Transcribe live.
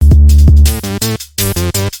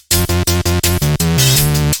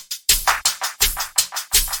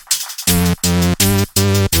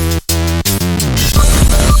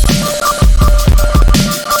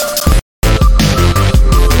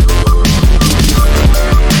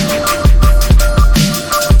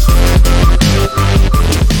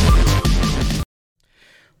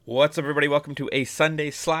What's up, everybody? Welcome to a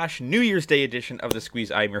Sunday/New Year's Day edition of The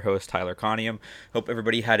Squeeze. I'm your host, Tyler Conium. Hope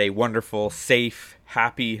everybody had a wonderful, safe,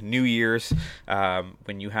 happy New Year's.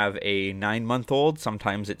 When you have a 9-month-old,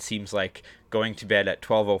 sometimes it seems like going to bed at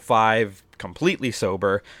 12:05 completely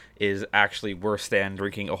sober is actually worse than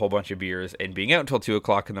drinking a whole bunch of beers and being out until 2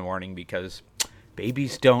 o'clock in the morning, because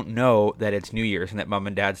babies don't know that it's New Year's and that mom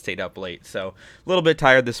and dad stayed up late. So a little bit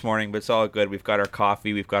tired this morning, but it's all good. We've got our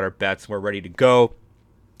coffee, we've got our bets, we're ready to go.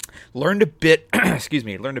 Learned a bit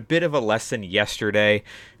of a lesson yesterday.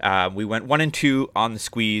 We went 1-2 on the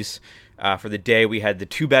squeeze. For the day, we had the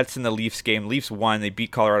 2 bets in the Leafs game. Leafs won. They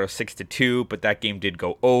beat Colorado 6-2, but that game did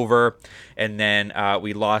go over. And then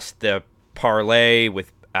we lost the parlay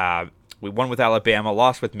with we won with Alabama,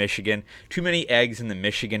 lost with Michigan. Too many eggs in the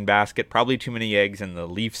Michigan basket, probably too many eggs in the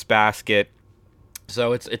Leafs basket.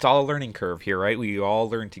 So it's all a learning curve here, right? We all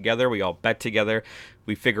learn together. We all bet together.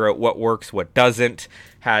 We figure out what works, what doesn't.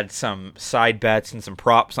 Had some side bets and some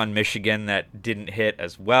props on Michigan that didn't hit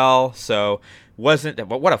as well. So what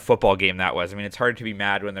a football game that was. I mean, it's hard to be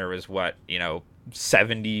mad when there was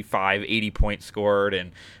 75, 80 points scored,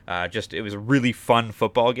 and it was a really fun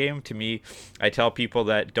football game. To me, I tell people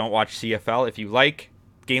that don't watch CFL, if you like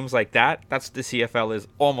games like that, that's the CFL is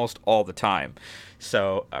almost all the time.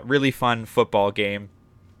 So a really fun football game.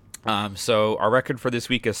 So our record for this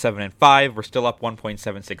week is 7-5. We're still up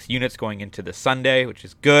 1.76 units going into the Sunday, which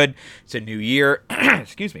is good. It's a new year.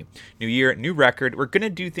 Excuse me. New year, new record. We're going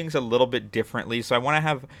to do things a little bit differently. So I want to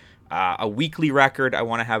have a weekly record. I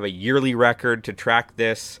want to have a yearly record to track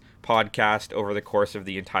this podcast over the course of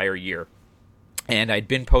the entire year. And I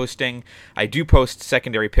do post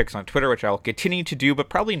secondary picks on Twitter, which I'll continue to do, but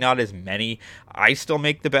probably not as many. I still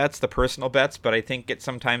make the bets, the personal bets, but I think it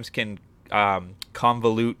sometimes can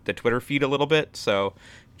convolute the Twitter feed a little bit. So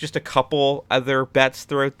just a couple other bets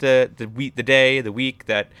throughout the week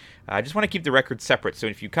that I just want to keep the record separate. So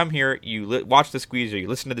if you come here, you watch the squeeze or you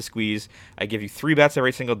listen to the squeeze, I give you 3 bets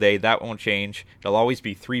every single day. That won't change. It'll always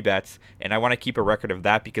be 3 bets. And I want to keep a record of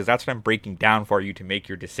that because that's what I'm breaking down for you to make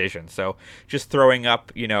your decision. So just throwing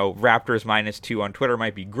up, Raptors -2 on Twitter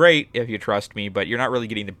might be great if you trust me, but you're not really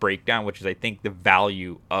getting the breakdown, which is, I think, the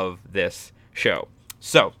value of this show.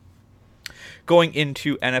 So going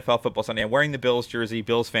into NFL Football Sunday, I'm wearing the Bills jersey.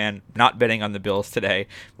 Bills fan, not betting on the Bills today.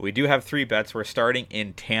 But we do have 3 bets. We're starting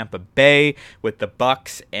in Tampa Bay with the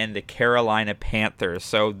Bucks and the Carolina Panthers.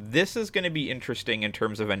 So this is going to be interesting in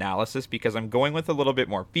terms of analysis because I'm going with a little bit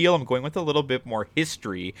more feel. I'm going with a little bit more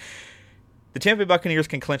history. The Tampa Bay Buccaneers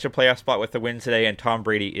can clinch a playoff spot with the win today, and Tom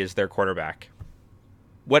Brady is their quarterback.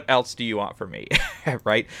 What else do you want from me,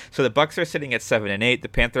 right? So the Bucks are sitting at 7-8. The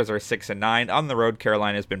Panthers are 6-9. On the road,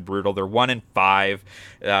 Carolina has been brutal. They're 1-5.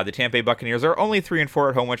 The Tampa Bay Buccaneers are only 3-4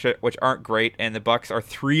 at home, which aren't great, and the Bucks are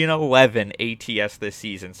 3-11 ATS this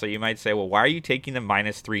season. So you might say, well, why are you taking the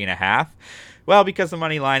 -3.5? Well, because the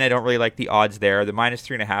money line, I don't really like the odds there. The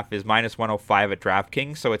 -3.5 is -105 at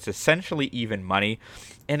DraftKings, so it's essentially even money.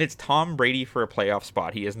 And it's Tom Brady for a playoff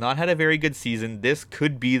spot. He has not had a very good season. This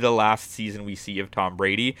could be the last season we see of Tom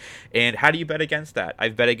Brady. And how do you bet against that?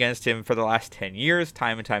 I've bet against him for the last 10 years,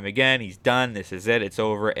 time and time again. He's done. This is it. It's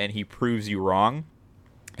over. And he proves you wrong.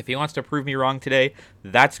 If he wants to prove me wrong today,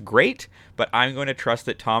 that's great, but I'm going to trust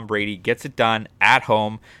that Tom Brady gets it done at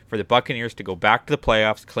home for the Buccaneers to go back to the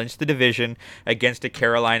playoffs, clinch the division against a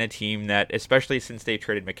Carolina team that, especially since they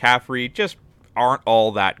traded McCaffrey, just aren't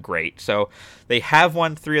all that great. So they have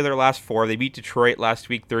won 3 of their last 4. They beat Detroit last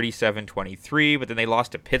week 37-23, but then they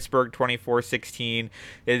lost to Pittsburgh 24-16.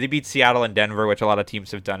 They beat Seattle and Denver, which a lot of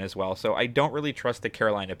teams have done as well. So I don't really trust the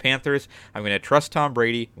Carolina Panthers. I'm going to trust Tom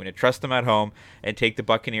Brady. I'm going to trust them at home and take the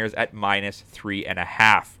Buccaneers at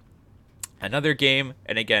 -3.5. Another game,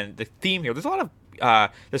 and again, the theme here, there's a lot of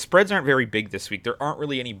the spreads aren't very big this week. There aren't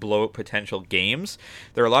really any blowout potential games.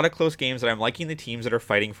 There are a lot of close games that I'm liking the teams that are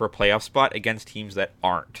fighting for a playoff spot against teams that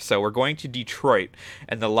aren't. So we're going to Detroit,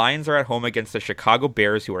 and the Lions are at home against the Chicago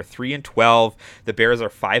Bears, who are 3-12. The Bears are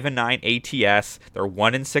 5-9 ATS. They're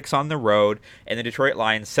 1-6 on the road, and the Detroit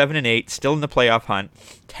Lions 7-8, still in the playoff hunt,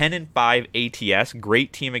 10-5 ATS.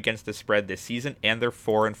 Great team against the spread this season, and they're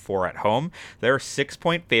 4-4 at home. They're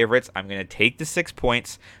 6-point favorites. I'm going to take the 6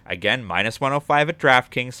 points. Again, -105 at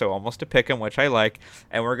DraftKings, so almost a pick 'em, which I like,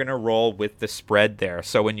 and we're going to roll with the spread there.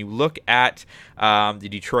 So when you look at the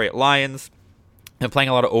Detroit Lions, they're playing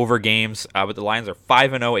a lot of over games, but the Lions are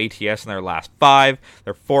 5-0 ATS in their last 5.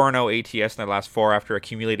 They're 4-0 ATS in their last 4 after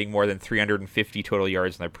accumulating more than 350 total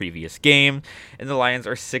yards in their previous game. And the Lions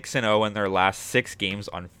are 6-0 in their last 6 games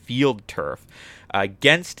on field turf.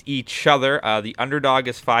 against each other. The underdog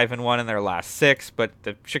is 5-1 in their last 6, but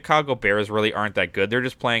the Chicago Bears really aren't that good. They're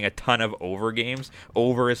just playing a ton of over games.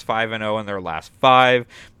 Over is 5-0 in their last 5.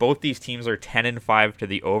 Both these teams are 10-5 to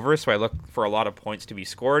the over, so I look for a lot of points to be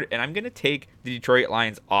scored, and I'm going to take the Detroit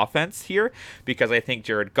Lions offense here because I think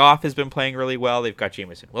Jared Goff has been playing really well. They've got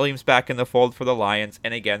Jameson Williams back in the fold for the Lions,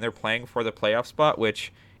 and again, they're playing for the playoff spot,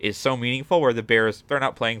 which is so meaningful, where the Bears, they're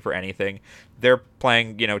not playing for anything. They're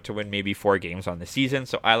playing, to win maybe 4 games on the season.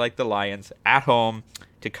 So I like the Lions at home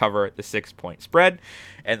to cover the 6-point spread.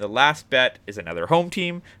 And the last bet is another home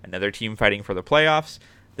team, another team fighting for the playoffs.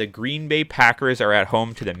 The Green Bay Packers are at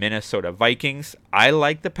home to the Minnesota Vikings. I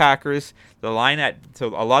like the Packers. The line so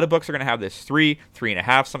a lot of books are going to have this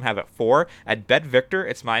 3.5. Some have it 4. At Bet Victor,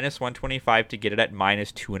 it's -125 to get it at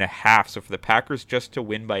 -2.5. So for the Packers just to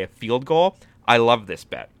win by a field goal, I love this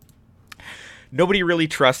bet. Nobody really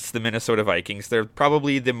trusts the Minnesota Vikings. They're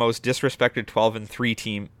probably the most disrespected 12-3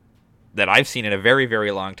 team that I've seen in a very,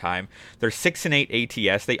 very long time. They're 6-8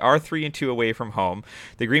 ATS. They are 3-2 away from home.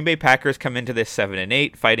 The Green Bay Packers come into this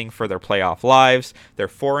 7-8, fighting for their playoff lives. They're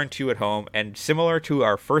 4-2 at home, and similar to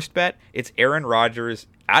our first bet, it's Aaron Rodgers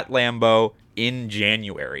at Lambeau in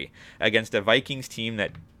January against a Vikings team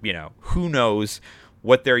that, who knows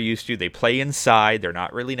what they're used to. They play inside. They're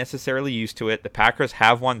not really necessarily used to it. The Packers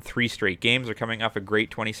have won 3 straight games. They're coming off a great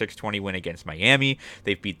 26-20 win against Miami.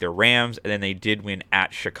 They've beat the Rams, and then they did win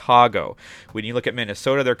at Chicago. When you look at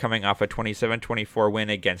Minnesota, they're coming off a 27-24 win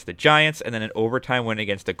against the Giants, and then an overtime win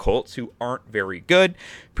against the Colts, who aren't very good.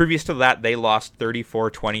 Previous to that, they lost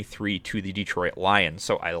 34-23 to the Detroit Lions.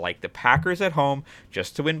 So I like the Packers at home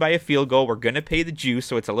just to win by a field goal. We're going to pay the juice,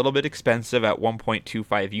 so it's a little bit expensive at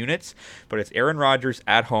 1.25 units, but it's Aaron Rodgers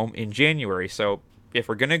at home in January. So if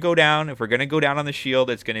we're going to go down on the Shield,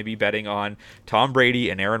 it's going to be betting on Tom Brady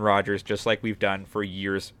and Aaron Rodgers, just like we've done for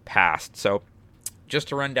years past. So just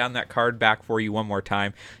to run down that card back for you one more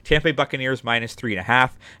time: Tampa Bay Buccaneers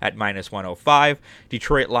 -3.5 at -105.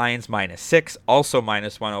 Detroit Lions -6, also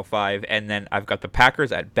 -105. And then I've got the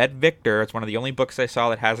Packers at Bet Victor. It's one of the only books I saw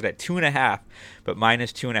that has it at 2.5, but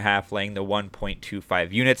 -2.5, laying the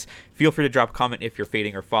 1.25 units. Feel free to drop a comment if you're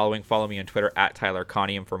fading or following. Follow me on Twitter at Tyler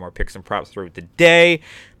Conium for more picks and props throughout the day.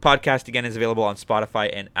 Podcast, again, is available on Spotify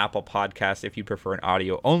and Apple Podcasts if you prefer an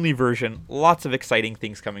audio-only version. Lots of exciting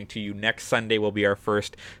things coming to you. Next Sunday will be our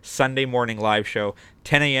first Sunday morning live show,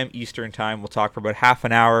 10 a.m. Eastern Time. We'll talk for about half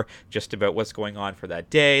an hour just about what's going on for that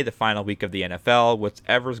day, the final week of the NFL,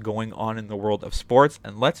 whatever's going on in the world of sports,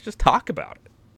 and let's just talk about it.